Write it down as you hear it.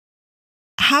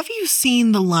Have you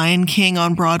seen The Lion King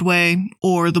on Broadway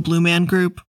or the Blue Man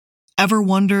Group? Ever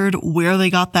wondered where they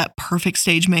got that perfect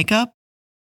stage makeup?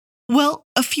 Well,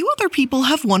 a few other people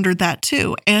have wondered that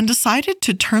too and decided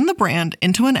to turn the brand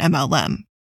into an MLM.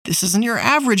 This isn't your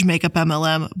average makeup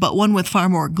MLM, but one with far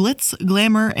more glitz,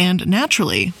 glamour, and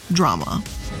naturally, drama.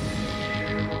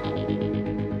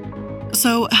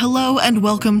 So, hello and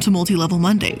welcome to Multi-Level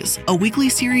Mondays, a weekly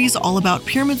series all about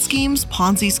pyramid schemes,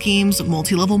 Ponzi schemes,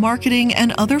 multi-level marketing,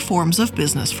 and other forms of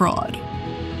business fraud.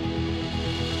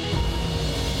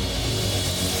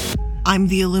 I'm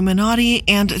the Illuminati,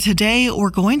 and today we're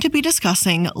going to be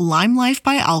discussing LimeLife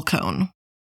by Alcone.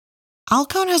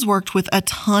 Alcone has worked with a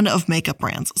ton of makeup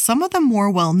brands, some of them more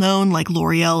well-known like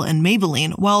L'Oreal and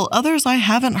Maybelline, while others I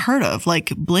haven't heard of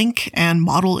like Blink and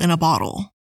Model in a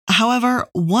Bottle. However,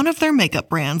 one of their makeup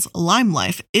brands,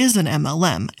 LimeLife, is an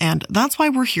MLM, and that's why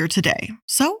we're here today.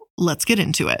 So let's get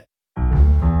into it.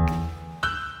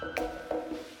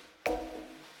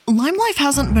 LimeLife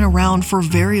hasn't been around for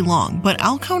very long, but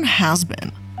Alcone has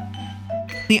been.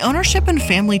 The ownership and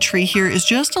family tree here is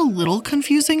just a little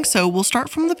confusing, so we'll start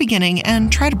from the beginning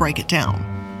and try to break it down.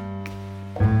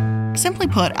 Simply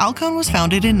put, Alcone was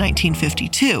founded in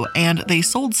 1952, and they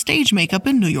sold stage makeup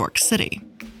in New York City.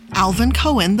 Alvin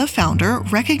Cohen, the founder,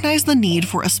 recognized the need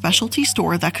for a specialty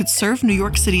store that could serve New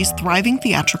York City's thriving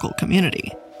theatrical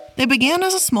community. They began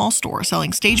as a small store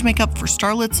selling stage makeup for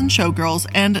starlets and showgirls,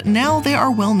 and now they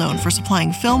are well known for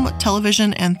supplying film,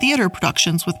 television, and theater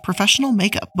productions with professional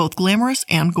makeup, both glamorous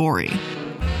and gory.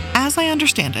 As I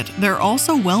understand it, they're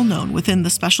also well known within the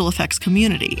special effects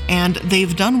community, and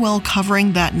they've done well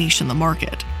covering that niche in the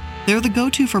market. They're the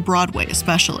go-to for Broadway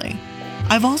especially.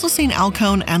 I've also seen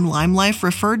Alcone and LimeLife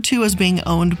referred to as being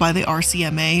owned by the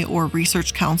RCMA, or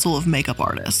Research Council of Makeup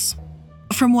Artists.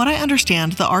 From what I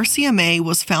understand, the RCMA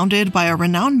was founded by a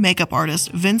renowned makeup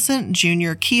artist, Vincent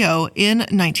Jr. Kehoe, in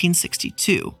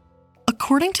 1962.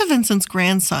 According to Vincent's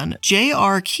grandson,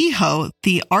 J.R. Kehoe,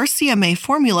 the RCMA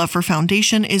formula for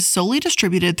foundation is solely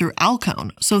distributed through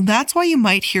Alcone, so that's why you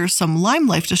might hear some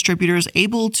LimeLife distributors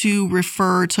able to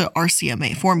refer to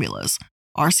RCMA formulas.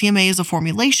 RCMA is a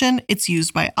formulation, it's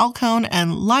used by Alcone,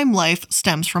 and LimeLife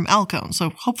stems from Alcone, so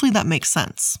hopefully that makes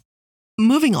sense.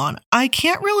 Moving on, I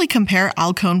can't really compare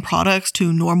Alcone products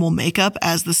to normal makeup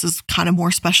as this is kind of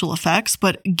more special effects,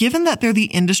 but given that they're the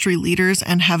industry leaders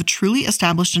and have truly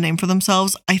established a name for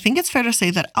themselves, I think it's fair to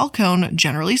say that Alcone,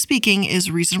 generally speaking,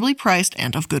 is reasonably priced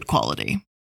and of good quality.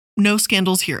 No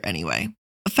scandals here anyway.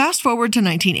 Fast forward to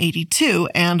 1982,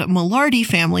 and Millardi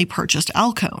family purchased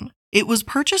Alcone. It was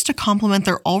purchased to complement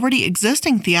their already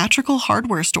existing theatrical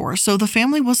hardware store, so the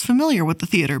family was familiar with the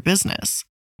theater business.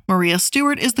 Maria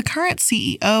Stewart is the current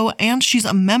CEO, and she's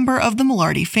a member of the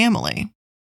Millardi family.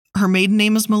 Her maiden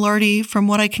name is Millardi, from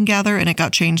what I can gather, and it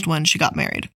got changed when she got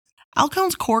married.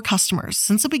 Alcone's core customers,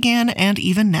 since it began and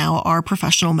even now, are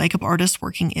professional makeup artists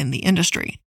working in the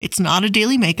industry. It's not a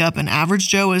daily makeup, and average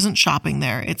Joe isn't shopping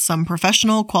there. It's some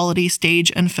professional quality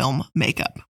stage and film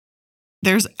makeup.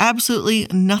 There's absolutely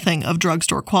nothing of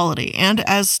drugstore quality, and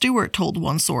as Stewart told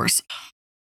one source,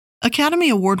 Academy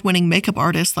Award-winning makeup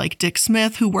artists like Dick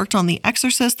Smith, who worked on The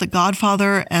Exorcist, The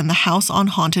Godfather, and The House on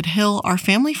Haunted Hill, are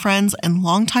family friends and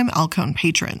longtime Alcone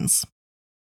patrons.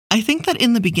 I think that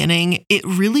in the beginning, it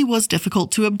really was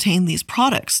difficult to obtain these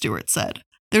products, Stewart said.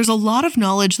 There's a lot of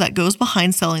knowledge that goes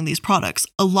behind selling these products.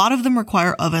 A lot of them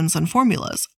require ovens and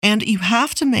formulas, and you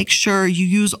have to make sure you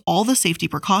use all the safety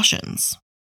precautions.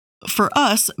 For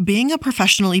us, being a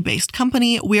professionally based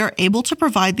company, we are able to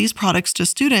provide these products to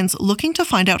students looking to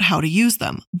find out how to use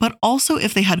them, but also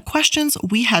if they had questions,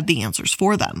 we had the answers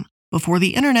for them. Before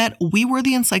the internet, we were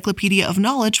the encyclopedia of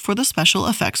knowledge for the special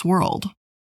effects world.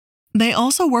 They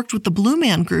also worked with the Blue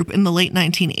Man Group in the late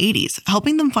 1980s,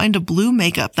 helping them find a blue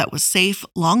makeup that was safe,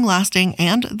 long-lasting,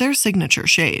 and their signature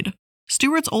shade.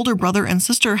 Stewart's older brother and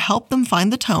sister helped them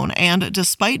find the tone, and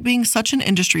despite being such an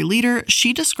industry leader,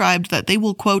 she described that they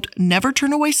will, quote, never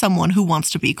turn away someone who wants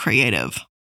to be creative.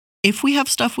 If we have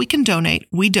stuff we can donate,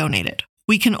 we donate it.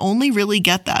 We can only really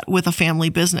get that with a family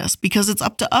business because it's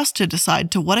up to us to decide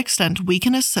to what extent we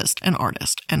can assist an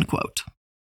artist, end quote.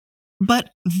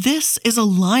 But this is a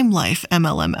LimeLife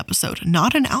MLM episode,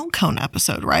 not an Alcone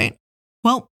episode, right?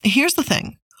 Well, here's the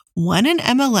thing. When an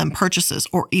MLM purchases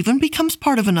or even becomes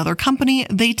part of another company,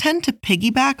 they tend to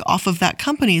piggyback off of that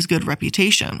company's good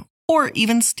reputation, or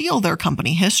even steal their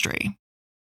company history.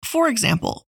 For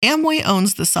example, Amway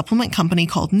owns the supplement company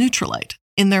called Nutrilite.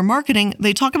 In their marketing,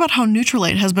 they talk about how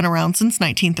Nutrilite has been around since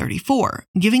 1934,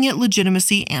 giving it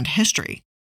legitimacy and history.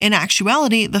 In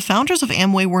actuality, the founders of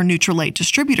Amway were Nutrilite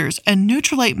distributors, and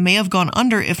Nutrilite may have gone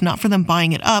under if not for them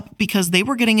buying it up because they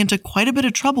were getting into quite a bit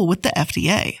of trouble with the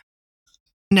FDA.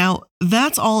 Now,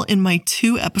 that's all in my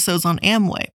 2 episodes on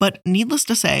Amway, but needless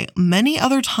to say, many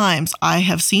other times I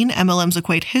have seen MLMs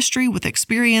equate history with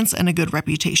experience and a good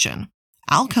reputation.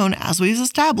 Alcone, as we've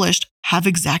established, have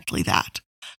exactly that.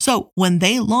 So when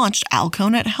they launched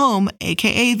Alcone at Home,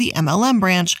 aka the MLM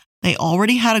branch, they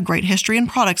already had a great history and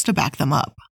products to back them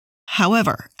up.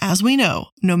 However, as we know,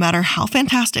 no matter how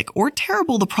fantastic or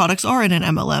terrible the products are in an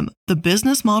MLM, the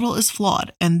business model is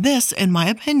flawed, and this, in my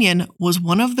opinion, was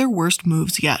one of their worst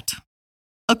moves yet.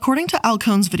 According to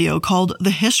Alcone's video called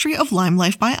The History of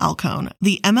LimeLife by Alcone,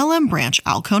 the MLM branch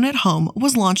Alcone at Home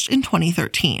was launched in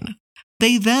 2013.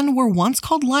 They then were once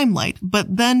called LimeLife,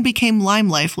 but then became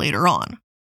LimeLife later on.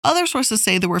 Other sources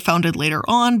say they were founded later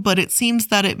on, but it seems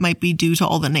that it might be due to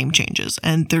all the name changes,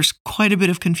 and there's quite a bit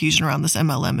of confusion around this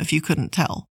MLM if you couldn't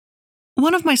tell.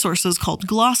 One of my sources called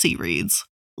Glossy reads,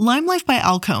 LimeLife by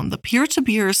Alcone, the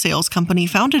peer-to-peer sales company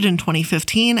founded in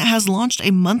 2015, has launched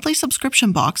a monthly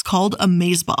subscription box called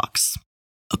Amazebox.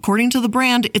 According to the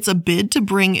brand, it's a bid to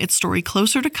bring its story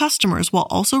closer to customers while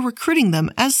also recruiting them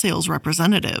as sales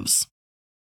representatives.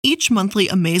 Each monthly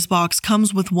Amazebox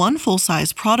comes with 1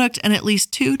 full-size product and at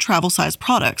least 2 travel-size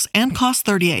products and costs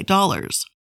 $38.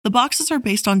 The boxes are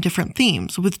based on different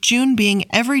themes, with June being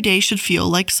Every Day Should Feel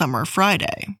Like Summer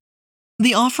Friday.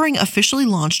 The offering officially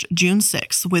launched June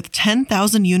 6th, with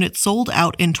 10,000 units sold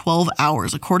out in 12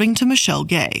 hours, according to Michelle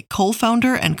Gay,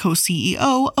 co-founder and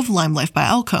co-CEO of LimeLife by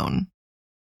Alcone.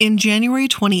 In January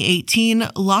 2018,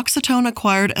 L'Occitane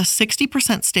acquired a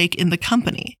 60% stake in the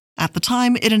company. At the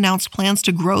time, it announced plans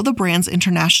to grow the brand's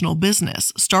international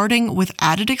business, starting with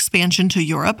added expansion to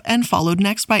Europe and followed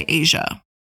next by Asia.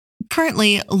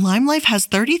 Currently, LimeLife has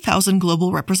 30,000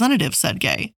 global representatives, said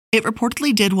Gay. It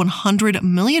reportedly did $100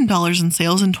 million in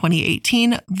sales in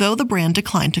 2018, though the brand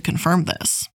declined to confirm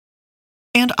this.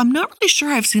 And I'm not really sure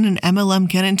I've seen an MLM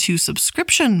get into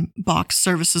subscription box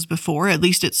services before, at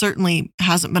least it certainly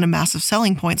hasn't been a massive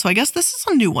selling point, so I guess this is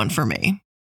a new one for me.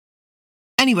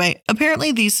 Anyway,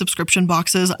 apparently these subscription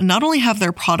boxes not only have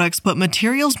their products, but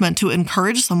materials meant to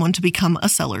encourage someone to become a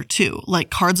seller too, like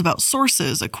cards about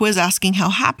sources, a quiz asking how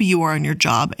happy you are in your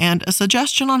job, and a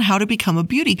suggestion on how to become a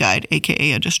beauty guide,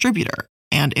 aka a distributor,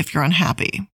 and if you're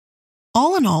unhappy.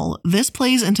 All in all, this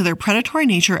plays into their predatory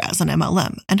nature as an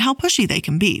MLM and how pushy they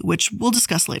can be, which we'll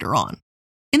discuss later on.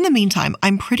 In the meantime,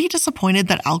 I'm pretty disappointed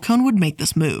that Alcone would make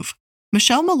this move.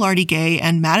 Michelle Millardy-Gay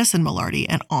and Madison Millardy,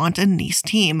 an aunt and niece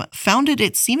team, founded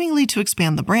it seemingly to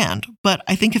expand the brand, but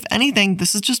I think if anything,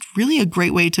 this is just really a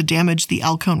great way to damage the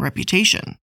Alcone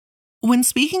reputation. When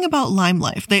speaking about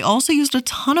LimeLife, they also used a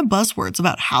ton of buzzwords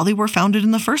about how they were founded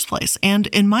in the first place, and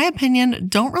in my opinion,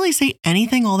 don't really say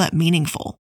anything all that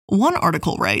meaningful. One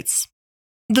article writes,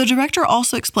 the director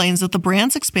also explains that the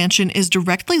brand's expansion is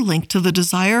directly linked to the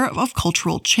desire of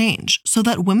cultural change, so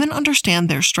that women understand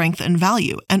their strength and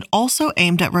value, and also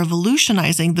aimed at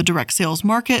revolutionizing the direct sales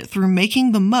market through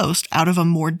making the most out of a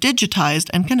more digitized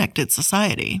and connected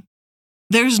society.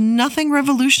 There's nothing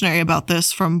revolutionary about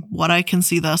this from what I can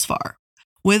see thus far.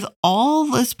 With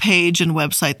all this page and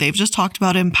website, they've just talked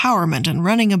about empowerment and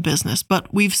running a business,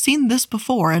 but we've seen this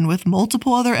before and with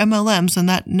multiple other MLMs, and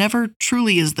that never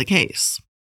truly is the case.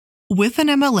 With an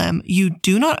MLM, you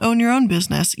do not own your own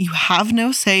business, you have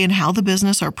no say in how the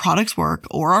business or products work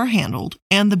or are handled,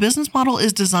 and the business model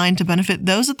is designed to benefit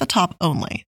those at the top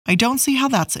only. I don't see how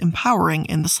that's empowering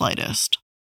in the slightest.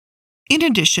 In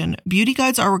addition, beauty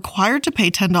guides are required to pay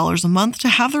 $10 a month to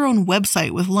have their own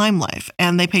website with LimeLife,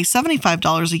 and they pay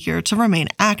 $75 a year to remain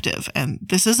active, and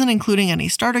this isn't including any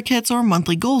starter kits or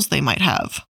monthly goals they might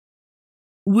have.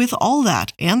 With all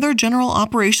that and their general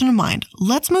operation in mind,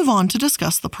 let's move on to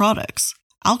discuss the products.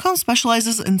 Alcone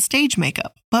specializes in stage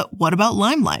makeup, but what about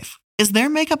LimeLife? Is their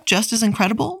makeup just as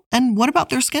incredible? And what about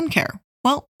their skincare?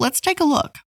 Well, let's take a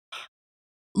look.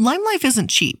 LimeLife isn't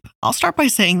cheap. I'll start by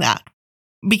saying that.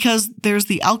 Because there's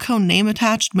the Alcone name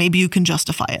attached, maybe you can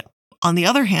justify it. On the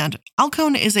other hand,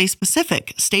 Alcone is a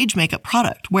specific stage makeup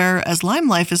product, whereas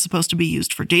LimeLife is supposed to be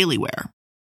used for daily wear.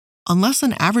 Unless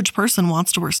an average person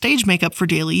wants to wear stage makeup for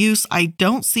daily use, I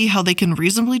don't see how they can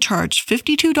reasonably charge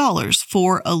 $52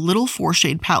 for a little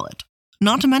 4-shade palette.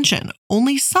 Not to mention,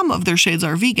 only some of their shades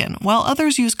are vegan, while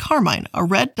others use carmine, a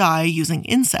red dye using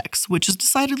insects, which is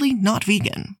decidedly not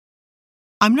vegan.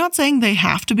 I'm not saying they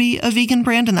have to be a vegan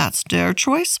brand and that's their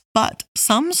choice, but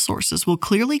some sources will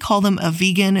clearly call them a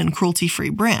vegan and cruelty-free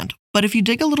brand. But if you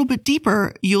dig a little bit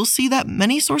deeper, you'll see that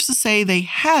many sources say they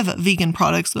have vegan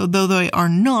products, though they are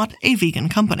not a vegan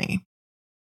company.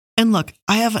 And look,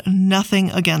 I have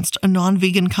nothing against a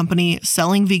non-vegan company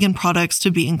selling vegan products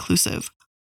to be inclusive.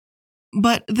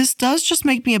 But this does just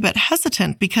make me a bit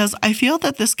hesitant because I feel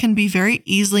that this can be very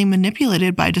easily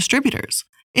manipulated by distributors.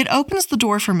 It opens the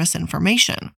door for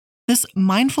misinformation. This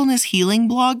mindfulness healing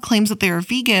blog claims that they are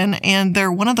vegan, and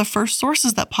they're one of the first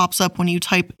sources that pops up when you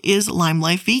type, "Is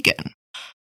LimeLife vegan?"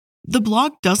 The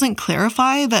blog doesn't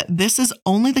clarify that this is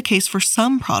only the case for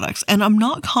some products, and I'm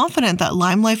not confident that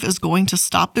LimeLife is going to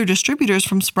stop their distributors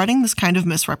from spreading this kind of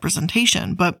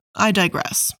misrepresentation, but I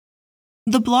digress.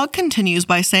 The blog continues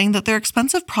by saying that their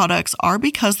expensive products are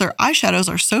because their eyeshadows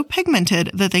are so pigmented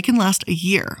that they can last a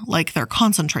year, like they're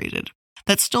concentrated.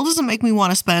 That still doesn't make me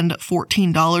want to spend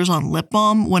 $14 on lip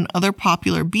balm when other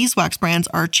popular beeswax brands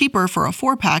are cheaper for a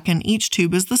 4-pack and each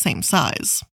tube is the same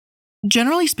size.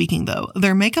 Generally speaking, though,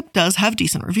 their makeup does have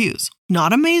decent reviews.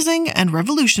 Not amazing and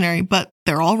revolutionary, but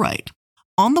they're all right.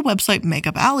 On the website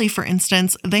Makeup Alley, for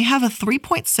instance, they have a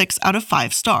 3.6 out of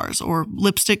 5 stars, or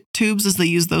lipstick tubes as they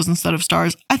use those instead of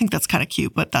stars. I think that's kind of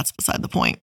cute, but that's beside the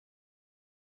point.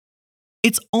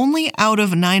 It's only out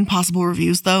of 9 possible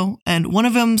reviews, though, and one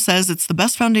of them says it's the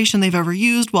best foundation they've ever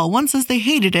used, while one says they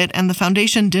hated it and the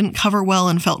foundation didn't cover well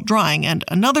and felt drying, and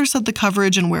another said the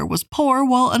coverage and wear was poor,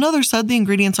 while another said the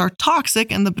ingredients are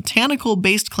toxic and the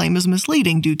botanical-based claim is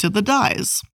misleading due to the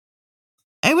dyes.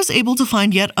 I was able to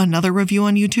find yet another review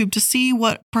on YouTube to see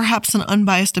what perhaps an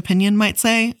unbiased opinion might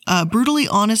say. A brutally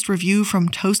honest review from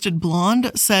Toasted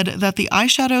Blonde said that the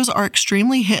eyeshadows are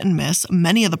extremely hit and miss,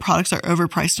 many of the products are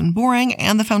overpriced and boring,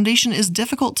 and the foundation is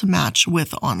difficult to match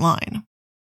with online.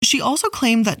 She also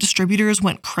claimed that distributors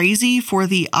went crazy for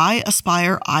the I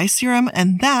Aspire eye serum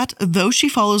and that, though she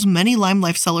follows many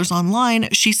LimeLife sellers online,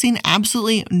 she's seen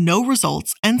absolutely no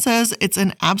results and says it's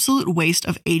an absolute waste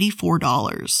of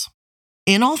 $84.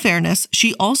 In all fairness,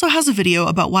 she also has a video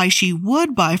about why she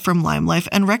would buy from LimeLife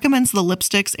and recommends the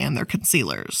lipsticks and their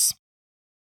concealers.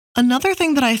 Another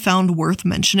thing that I found worth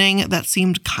mentioning that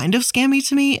seemed kind of scammy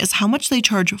to me is how much they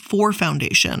charge for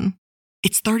foundation.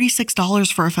 It's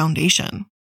 $36 for a foundation.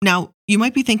 Now, you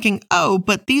might be thinking, oh,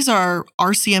 but these are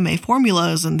RCMA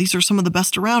formulas and these are some of the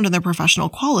best around in their professional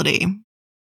quality.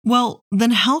 Well,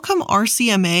 then how come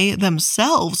RCMA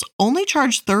themselves only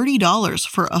charge $30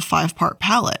 for a 5-part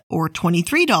palette or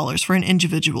 $23 for an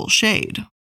individual shade?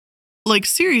 Like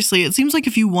seriously, it seems like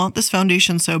if you want this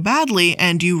foundation so badly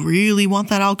and you really want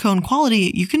that Alcone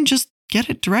quality, you can just get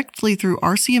it directly through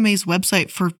RCMA's website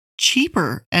for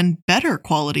cheaper and better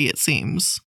quality, it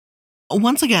seems.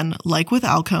 Once again, like with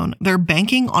Alcone, they're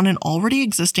banking on an already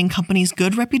existing company's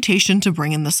good reputation to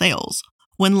bring in the sales.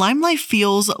 When LimeLife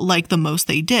feels like the most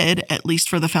they did, at least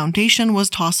for the foundation, was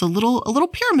toss a little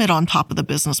pyramid on top of the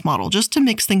business model just to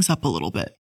mix things up a little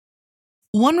bit.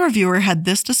 One reviewer had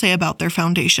this to say about their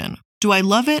foundation. Do I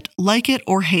love it, like it,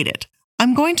 or hate it?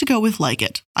 I'm going to go with like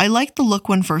it. I like the look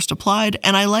when first applied,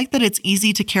 and I like that it's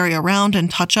easy to carry around and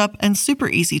touch up and super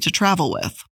easy to travel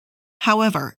with.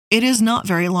 However, it is not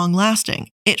very long lasting.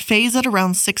 It fades at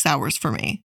around 6 hours for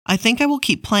me. I think I will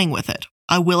keep playing with it.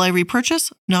 Will I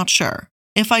repurchase? Not sure.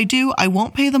 If I do, I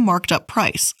won't pay the marked up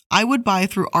price. I would buy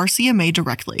through RCMA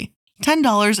directly.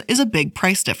 $10 is a big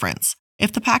price difference.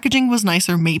 If the packaging was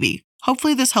nicer, maybe.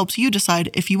 Hopefully this helps you decide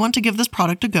if you want to give this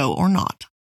product a go or not.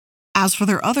 As for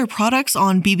their other products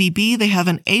on BBB, they have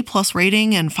an A+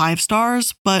 rating and 5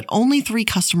 stars, but only 3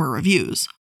 customer reviews.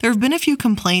 There have been a few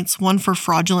complaints, one for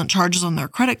fraudulent charges on their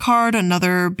credit card,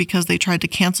 another because they tried to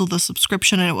cancel the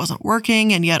subscription and it wasn't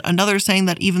working, and yet another saying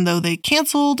that even though they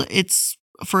canceled, it's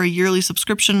for a yearly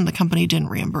subscription and the company didn't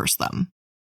reimburse them.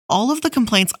 All of the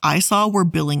complaints I saw were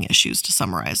billing issues, to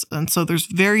summarize, and so there's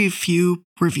very few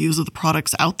reviews of the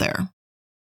products out there.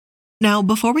 Now,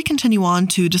 before we continue on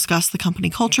to discuss the company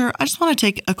culture, I just want to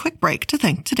take a quick break to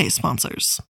thank today's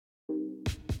sponsors.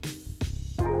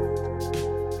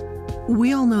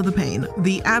 We all know the pain,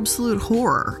 the absolute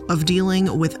horror of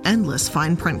dealing with endless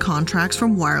fine print contracts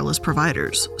from wireless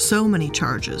providers. So many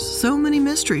charges, so many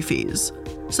mystery fees.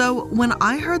 So when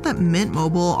I heard that Mint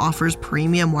Mobile offers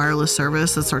premium wireless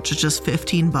service that starts at just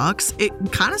 $15,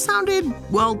 it kind of sounded,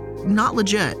 well, not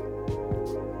legit.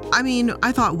 I mean,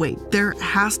 I thought, wait, there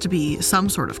has to be some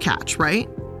sort of catch, right?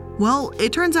 Well,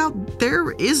 it turns out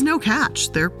there is no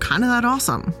catch. They're kind of that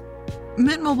awesome.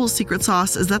 Mint Mobile's secret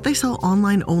sauce is that they sell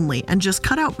online only and just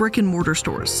cut out brick and mortar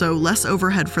stores, so less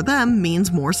overhead for them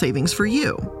means more savings for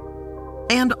you.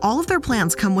 And all of their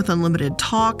plans come with unlimited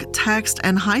talk, text,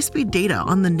 and high-speed data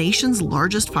on the nation's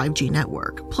largest 5G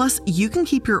network. Plus, you can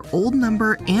keep your old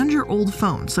number and your old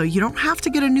phone, so you don't have to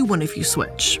get a new one if you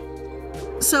switch.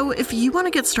 So if you want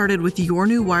to get started with your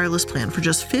new wireless plan for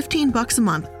just $15 a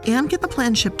month and get the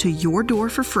plan shipped to your door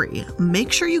for free,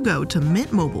 make sure you go to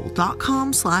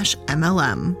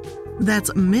mintmobile.com/MLM. That's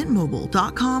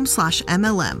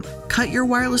mintmobile.com/MLM. Cut your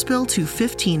wireless bill to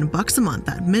 $15 a month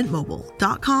at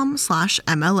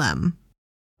mintmobile.com/MLM.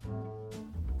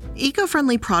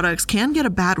 Eco-friendly products can get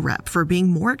a bad rep for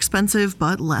being more expensive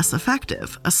but less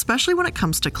effective, especially when it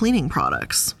comes to cleaning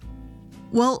products.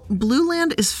 Well,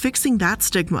 Blueland is fixing that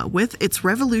stigma with its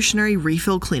revolutionary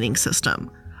refill cleaning system.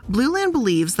 Blueland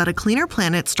believes that a cleaner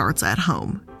planet starts at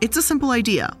home. It's a simple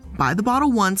idea. Buy the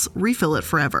bottle once, refill it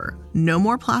forever. No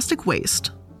more plastic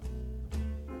waste.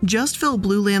 Just fill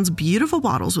Blueland's beautiful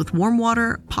bottles with warm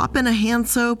water, pop in a hand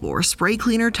soap or spray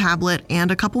cleaner tablet,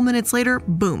 and a couple minutes later,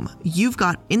 boom, you've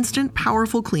got instant,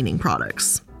 powerful cleaning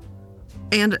products.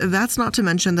 And that's not to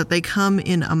mention that they come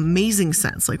in amazing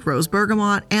scents like rose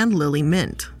bergamot and lily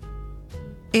mint.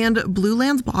 And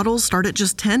Blueland's bottles start at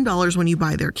just $10 when you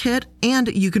buy their kit, and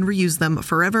you can reuse them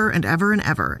forever and ever and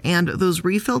ever. And those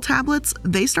refill tablets,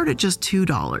 they start at just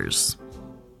 $2.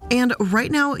 And right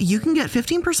now, you can get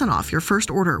 15% off your first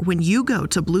order when you go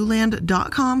to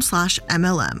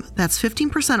blueland.com/MLM. That's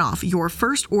 15% off your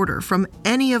first order from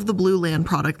any of the Blueland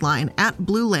product line at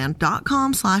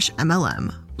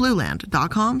blueland.com/MLM.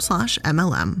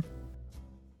 blueland.com/MLM.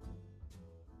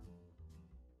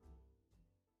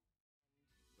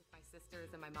 My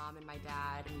sisters and my mom and my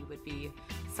dad, and we would be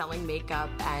selling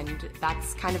makeup, and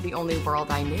that's kind of the only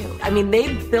world I knew. I mean,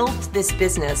 they built this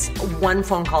business one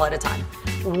phone call at a time,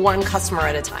 one customer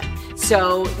at a time.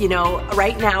 So,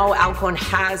 right now, Alcone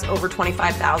has over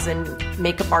 25,000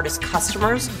 makeup artist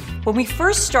customers. When we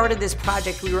first started this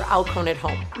project, we were Alcone at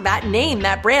home. That name,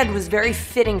 that brand was very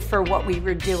fitting for what we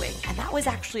were doing. And that was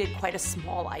actually quite a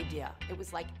small idea. It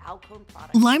was like Alcone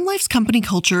product. LimeLife's company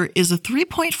culture is a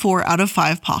 3.4 out of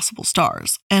 5 possible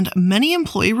stars, and many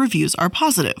employee reviews are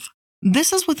positive.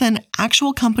 This is within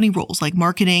actual company roles like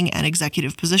marketing and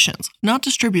executive positions, not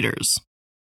distributors.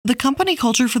 The company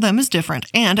culture for them is different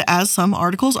and, as some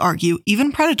articles argue,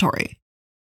 even predatory.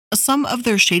 Some of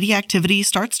their shady activity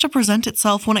starts to present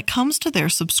itself when it comes to their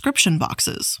subscription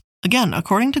boxes. Again,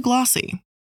 according to Glossy.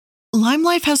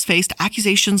 LimeLife has faced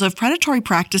accusations of predatory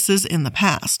practices in the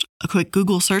past. A quick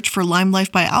Google search for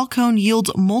LimeLife by Alcone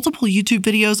yields multiple YouTube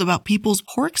videos about people's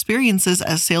poor experiences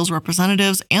as sales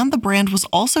representatives, and the brand was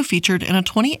also featured in a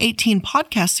 2018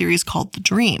 podcast series called The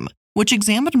Dream, which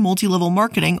examined multi-level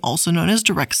marketing, also known as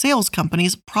direct sales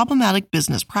companies' problematic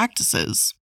business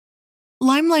practices.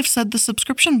 LimeLife said the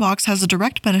subscription box has a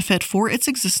direct benefit for its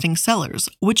existing sellers,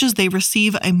 which is they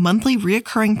receive a monthly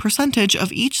reoccurring percentage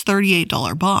of each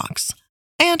 $38 box.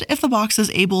 And if the box is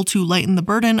able to lighten the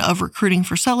burden of recruiting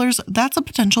for sellers, that's a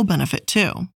potential benefit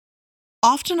too.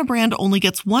 Often a brand only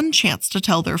gets one chance to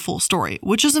tell their full story,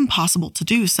 which is impossible to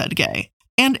do, said Gay.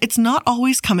 And it's not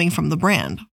always coming from the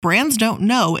brand. Brands don't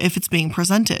know if it's being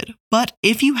presented. But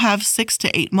if you have 6 to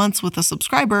 8 months with a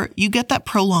subscriber, you get that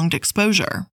prolonged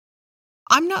exposure.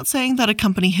 I'm not saying that a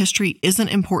company history isn't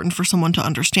important for someone to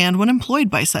understand when employed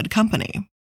by said company.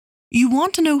 You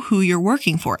want to know who you're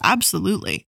working for,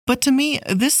 absolutely. But to me,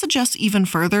 this suggests even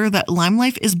further that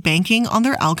LimeLife is banking on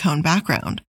their Alcone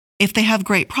background. If they have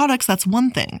great products, that's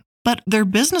one thing, but their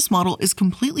business model is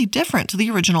completely different to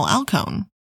the original Alcone.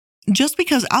 Just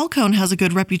because Alcone has a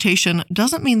good reputation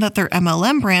doesn't mean that their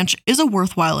MLM branch is a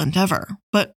worthwhile endeavor.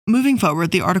 But moving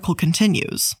forward, the article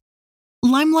continues.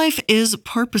 LimeLife is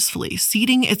purposefully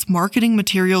seeding its marketing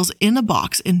materials in a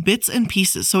box in bits and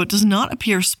pieces so it does not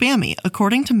appear spammy,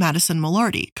 according to Madison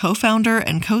Millardi, co-founder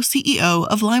and co-CEO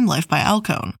of LimeLife by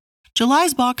Alcone.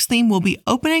 July's box theme will be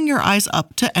opening your eyes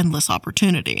up to endless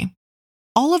opportunity.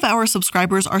 All of our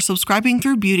subscribers are subscribing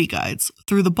through beauty guides.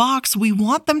 Through the box, we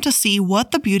want them to see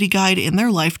what the beauty guide in their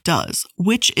life does,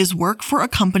 which is work for a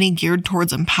company geared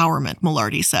towards empowerment,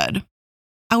 Millardi said.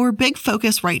 Our big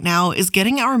focus right now is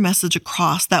getting our message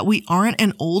across that we aren't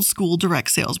an old-school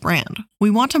direct sales brand. We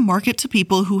want to market to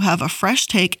people who have a fresh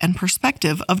take and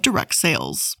perspective of direct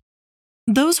sales.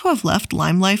 Those who have left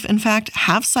LimeLife, in fact,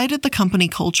 have cited the company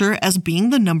culture as being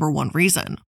the number one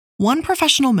reason. One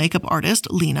professional makeup artist,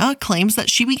 Lena, claims that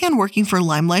she began working for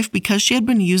LimeLife because she had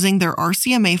been using their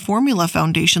RCMA formula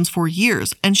foundations for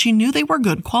years and she knew they were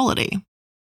good quality.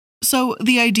 So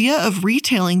the idea of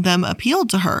retailing them appealed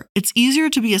to her. It's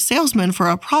easier to be a salesman for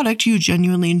a product you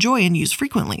genuinely enjoy and use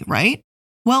frequently, right?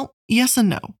 Well, yes and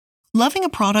no. Loving a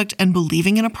product and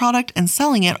believing in a product and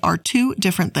selling it are two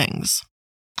different things.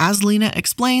 As Lena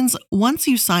explains, once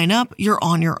you sign up, you're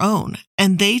on your own,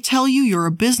 and they tell you you're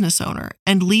a business owner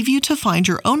and leave you to find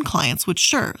your own clients, which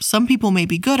sure, some people may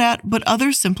be good at, but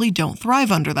others simply don't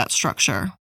thrive under that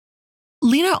structure.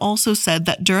 Lena also said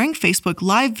that during Facebook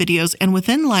Live videos and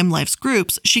within LimeLife's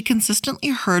groups, she consistently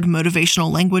heard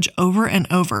motivational language over and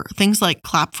over, things like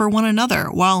clap for one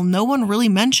another, while no one really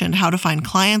mentioned how to find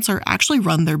clients or actually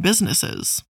run their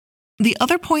businesses. The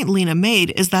other point Lena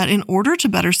made is that in order to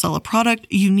better sell a product,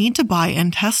 you need to buy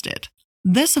and test it.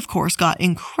 This, of course, got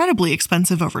incredibly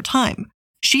expensive over time.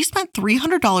 She spent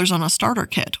 $300 on a starter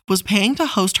kit, was paying to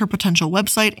host her potential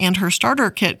website, and her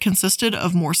starter kit consisted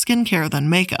of more skincare than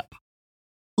makeup.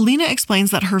 Lena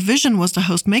explains that her vision was to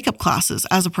host makeup classes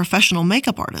as a professional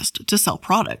makeup artist to sell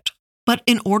product. But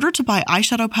in order to buy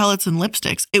eyeshadow palettes and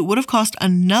lipsticks, it would have cost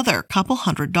another couple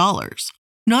 $100s.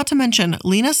 Not to mention,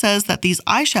 Lena says that these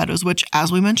eyeshadows, which,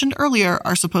 as we mentioned earlier,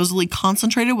 are supposedly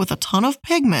concentrated with a ton of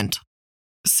pigment,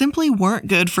 simply weren't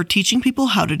good for teaching people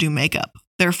how to do makeup.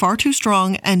 They're far too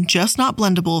strong and just not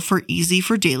blendable for easy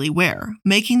for daily wear,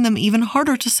 making them even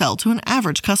harder to sell to an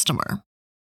average customer.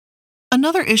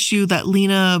 Another issue that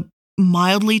Lena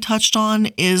mildly touched on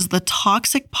is the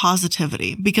toxic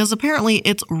positivity, because apparently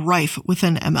it's rife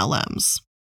within MLMs.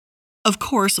 Of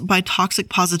course, by toxic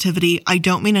positivity, I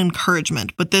don't mean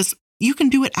encouragement, but this you can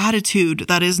do it attitude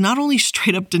that is not only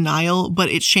straight up denial, but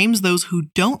it shames those who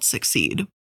don't succeed.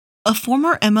 A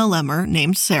former MLMer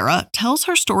named Sarah tells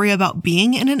her story about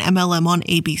being in an MLM on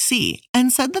ABC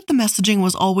and said that the messaging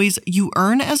was always, you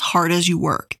earn as hard as you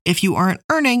work. If you aren't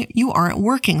earning, you aren't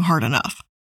working hard enough.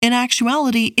 In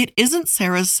actuality, it isn't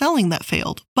Sarah's selling that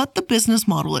failed, but the business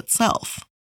model itself.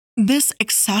 This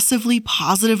excessively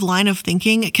positive line of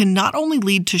thinking can not only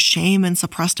lead to shame and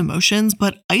suppressed emotions,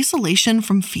 but isolation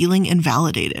from feeling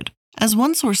invalidated, as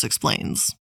one source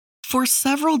explains. For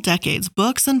several decades,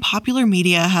 books and popular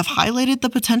media have highlighted the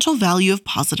potential value of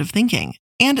positive thinking,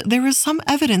 and there is some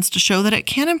evidence to show that it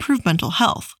can improve mental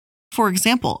health. For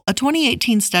example, a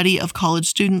 2018 study of college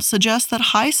students suggests that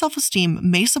high self-esteem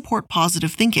may support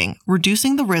positive thinking,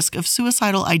 reducing the risk of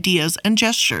suicidal ideas and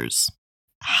gestures.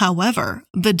 However,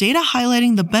 the data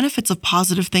highlighting the benefits of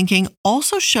positive thinking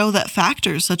also show that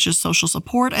factors such as social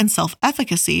support and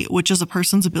self-efficacy, which is a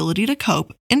person's ability to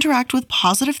cope, interact with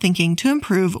positive thinking to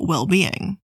improve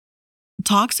well-being.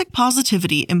 Toxic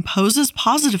positivity imposes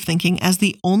positive thinking as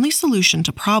the only solution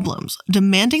to problems,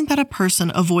 demanding that a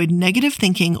person avoid negative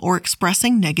thinking or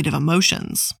expressing negative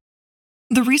emotions.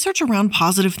 The research around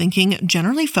positive thinking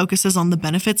generally focuses on the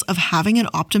benefits of having an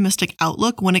optimistic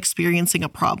outlook when experiencing a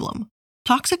problem.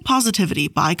 Toxic positivity,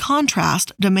 by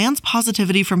contrast, demands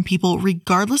positivity from people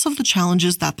regardless of the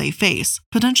challenges that they face,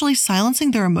 potentially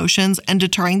silencing their emotions and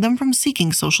deterring them from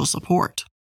seeking social support.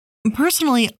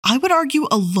 Personally, I would argue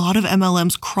a lot of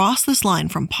MLMs cross this line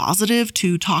from positive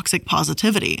to toxic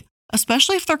positivity,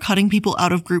 especially if they're cutting people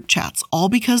out of group chats, all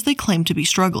because they claim to be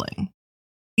struggling.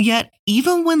 Yet,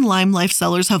 even when LimeLife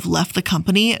sellers have left the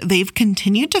company, they've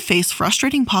continued to face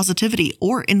frustrating positivity,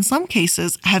 or in some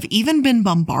cases, have even been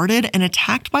bombarded and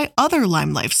attacked by other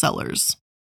LimeLife sellers.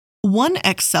 One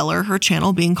ex-seller, her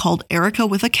channel being called Erica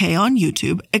with a K on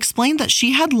YouTube, explained that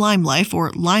she had LimeLife,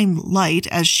 or LimeLight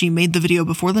as she made the video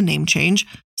before the name change.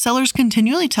 Sellers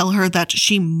continually tell her that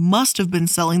she must have been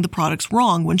selling the products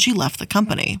wrong when she left the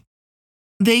company.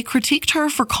 They critiqued her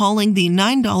for calling the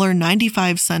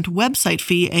 $9.95 website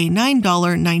fee a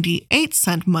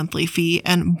 $9.98 monthly fee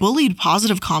and bullied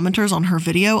positive commenters on her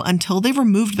video until they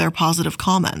removed their positive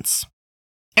comments.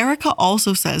 Erica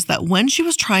also says that when she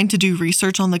was trying to do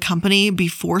research on the company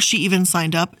before she even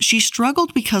signed up, she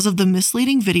struggled because of the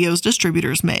misleading videos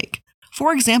distributors make.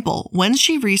 For example, when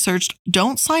she researched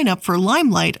 "don't sign up for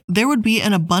LimeLight," there would be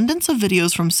an abundance of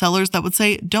videos from sellers that would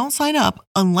say "don't sign up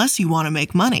unless you want to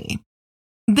make money."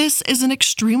 This is an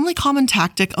extremely common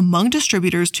tactic among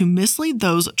distributors to mislead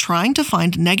those trying to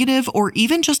find negative or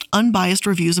even just unbiased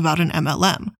reviews about an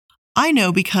MLM. I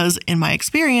know because, in my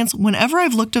experience, whenever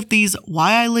I've looked up these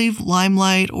 "why I leave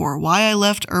LimeLight" or "why I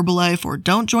left Herbalife" or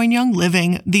 "don't join Young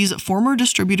Living," these former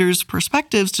distributors'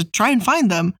 perspectives to try and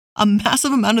find them, a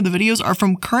massive amount of the videos are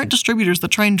from current distributors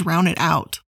that try and drown it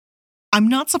out. I'm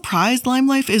not surprised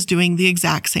LimeLife is doing the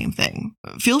exact same thing.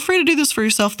 Feel free to do this for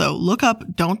yourself though. Look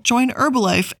up "don't join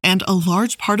Herbalife" and a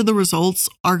large part of the results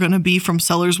are going to be from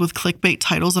sellers with clickbait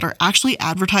titles that are actually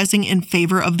advertising in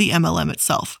favor of the MLM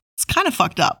itself. It's kind of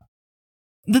fucked up.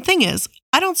 The thing is,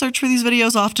 I don't search for these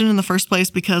videos often in the first place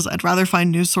because I'd rather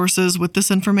find news sources with this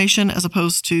information as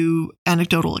opposed to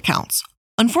anecdotal accounts.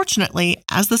 Unfortunately,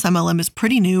 as this MLM is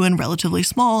pretty new and relatively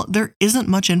small, there isn't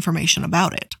much information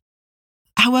about it.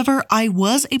 However, I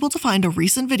was able to find a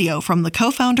recent video from the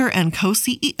co-founder and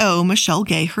co-CEO Michelle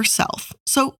Gay herself.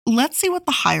 So let's see what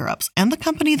the higher-ups and the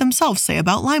company themselves say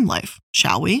about LimeLife,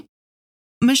 shall we?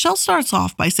 Michelle starts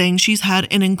off by saying she's had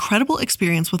an incredible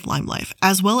experience with LimeLife,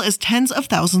 as well as tens of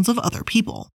thousands of other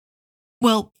people.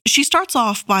 Well, she starts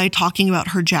off by talking about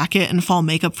her jacket and fall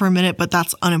makeup for a minute, but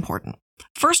that's unimportant.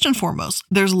 First and foremost,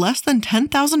 there's less than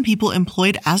 10,000 people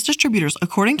employed as distributors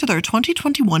according to their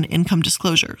 2021 income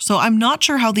disclosure, so I'm not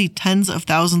sure how the tens of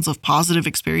thousands of positive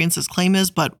experiences claim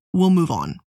is, but we'll move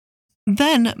on.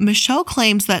 Then, Michelle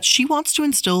claims that she wants to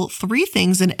instill 3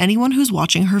 things in anyone who's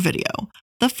watching her video.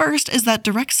 The first is that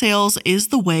direct sales is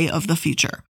the way of the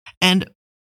future. And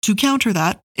to counter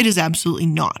that, it is absolutely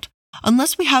not.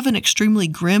 Unless we have an extremely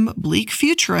grim, bleak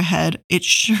future ahead, it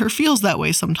sure feels that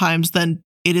way sometimes, then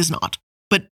it is not.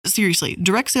 But seriously,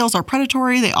 direct sales are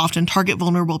predatory, they often target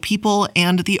vulnerable people,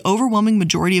 and the overwhelming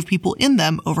majority of people in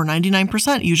them, over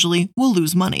 99% usually, will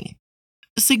lose money.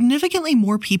 Significantly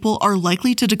more people are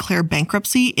likely to declare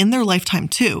bankruptcy in their lifetime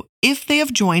too, if they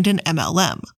have joined an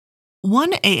MLM.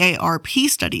 One AARP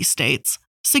study states,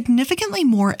 significantly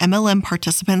more MLM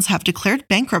participants have declared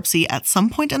bankruptcy at some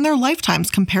point in their lifetimes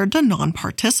compared to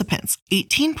non-participants,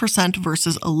 18%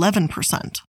 versus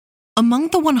 11%. Among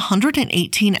the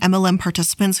 118 MLM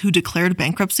participants who declared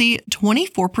bankruptcy,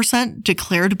 24%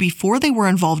 declared before they were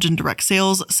involved in direct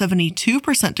sales,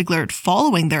 72% declared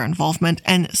following their involvement,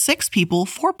 and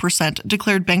 4%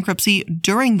 declared bankruptcy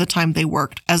during the time they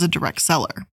worked as a direct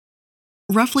seller.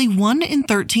 Roughly 1 in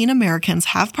 13 Americans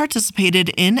have participated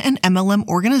in an MLM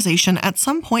organization at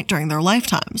some point during their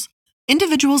lifetimes.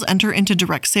 Individuals enter into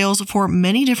direct sales for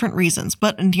many different reasons,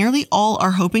 but nearly all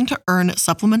are hoping to earn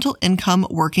supplemental income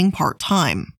working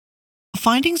part-time.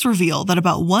 Findings reveal that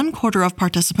about 1/4 of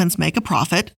participants make a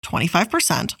profit,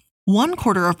 25%,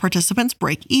 1/4 of participants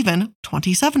break even,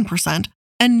 27%,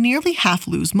 and nearly half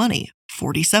lose money,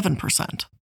 47%.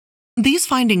 These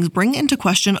findings bring into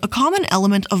question a common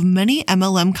element of many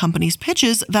MLM companies'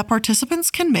 pitches that participants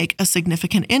can make a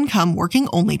significant income working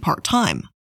only part-time.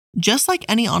 Just like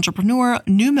any entrepreneur,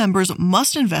 new members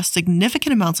must invest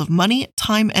significant amounts of money,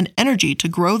 time, and energy to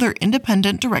grow their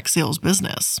independent direct sales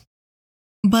business.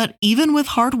 But even with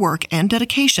hard work and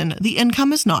dedication, the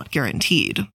income is not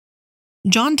guaranteed.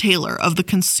 John Taylor of the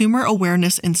Consumer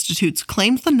Awareness Institute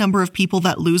claims the number of people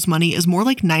that lose money is more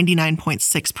like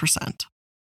 99.6%.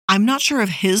 I'm not sure if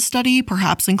his study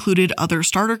perhaps included other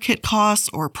starter kit costs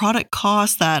or product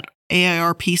costs that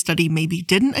AARP study maybe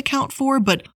didn't account for,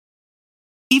 but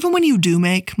even when you do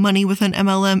make money with an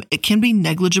MLM, it can be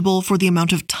negligible for the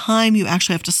amount of time you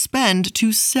actually have to spend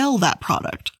to sell that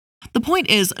product. The point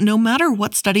is, no matter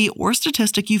what study or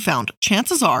statistic you found,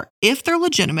 chances are, if they're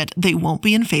legitimate, they won't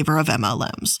be in favor of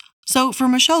MLMs. So for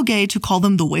Michelle Gay to call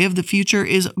them the way of the future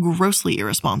is grossly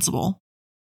irresponsible.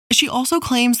 She also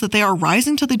claims that they are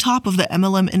rising to the top of the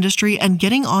MLM industry and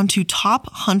getting onto top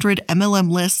 100 MLM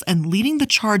lists and leading the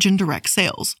charge in direct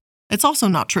sales. It's also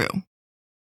not true.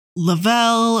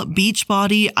 Lavelle,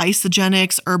 Beachbody,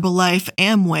 Isogenics, Herbalife,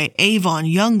 Amway, Avon,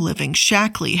 Young Living,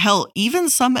 Shackley, hell, even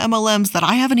some MLMs that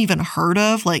I haven't even heard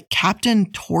of, like Captain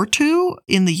Tortu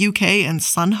in the UK and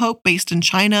Sunhope based in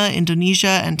China,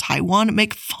 Indonesia, and Taiwan,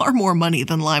 make far more money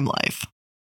than LimeLife.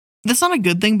 That's not a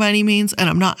good thing by any means, and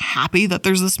I'm not happy that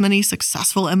there's this many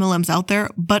successful MLMs out there,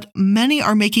 but many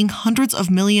are making hundreds of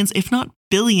millions, if not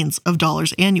billions of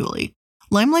dollars annually.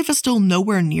 LimeLife is still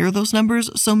nowhere near those numbers,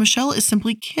 so Michelle is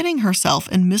simply kidding herself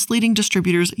and misleading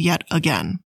distributors yet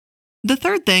again. The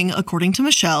third thing, according to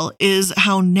Michelle, is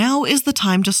how now is the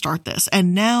time to start this,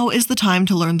 and now is the time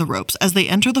to learn the ropes as they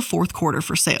enter the fourth quarter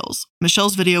for sales.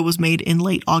 Michelle's video was made in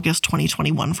late August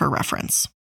 2021 for reference.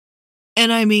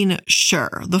 And I mean,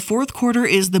 sure, the fourth quarter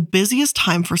is the busiest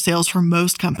time for sales for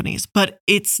most companies, but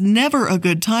it's never a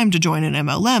good time to join an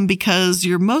MLM because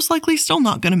you're most likely still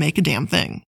not going to make a damn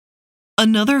thing.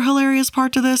 Another hilarious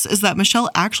part to this is that Michelle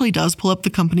actually does pull up the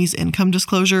company's income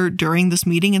disclosure during this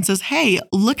meeting and says, hey,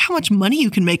 look how much money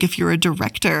you can make if you're a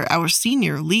director. Our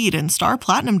senior, lead, and star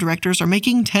platinum directors are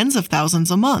making tens of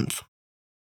thousands a month.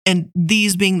 And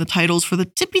these being the titles for the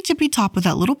tippy top of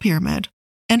that little pyramid.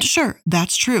 And sure,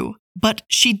 that's true. But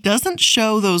she doesn't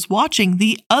show those watching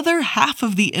the other half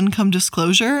of the income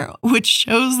disclosure, which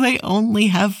shows they only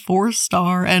have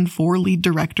 4-star and 4 lead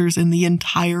directors in the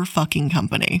entire fucking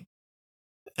company.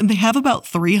 They have about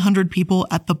 300 people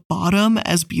at the bottom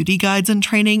as beauty guides in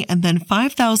training, and then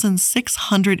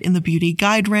 5,600 in the beauty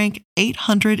guide rank,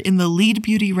 800 in the lead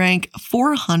beauty rank,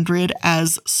 400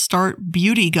 as start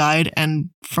beauty guide, and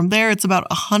from there it's about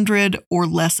 100 or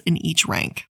less in each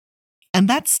rank. And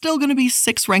that's still going to be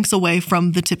 6 ranks away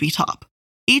from the tippy top.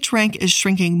 Each rank is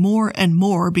shrinking more and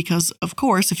more because, of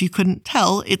course, if you couldn't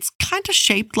tell, it's kind of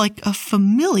shaped like a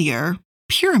familiar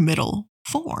pyramidal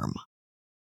form.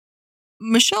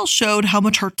 Michelle showed how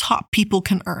much her top people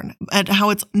can earn and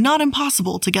how it's not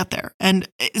impossible to get there. And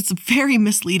it's very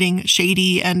misleading,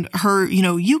 shady, and her,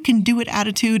 you can do it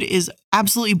attitude is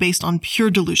absolutely based on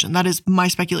pure delusion. That is my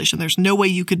speculation. There's no way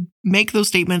you could make those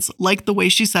statements like the way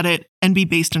she said it and be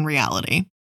based in reality.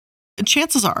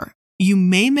 Chances are you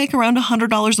may make around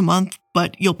 $100 a month,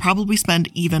 but you'll probably spend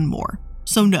even more.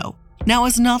 So no, now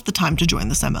is not the time to join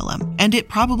this MLM, and it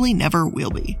probably never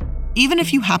will be. Even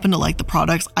if you happen to like the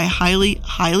products, I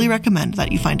highly recommend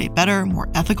that you find a better, more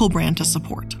ethical brand to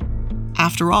support.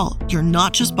 After all, you're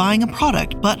not just buying a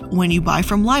product, but when you buy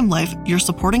from LimeLife, you're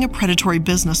supporting a predatory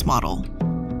business model.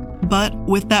 But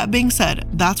with that being said,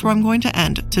 that's where I'm going to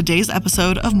end today's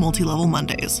episode of Multi-Level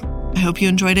Mondays. I hope you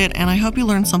enjoyed it, and I hope you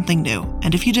learned something new.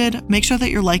 And if you did, make sure that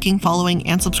you're liking, following,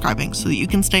 and subscribing so that you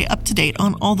can stay up to date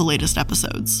on all the latest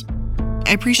episodes.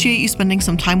 I appreciate you spending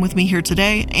some time with me here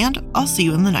today, and I'll see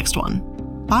you in the next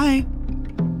one. Bye!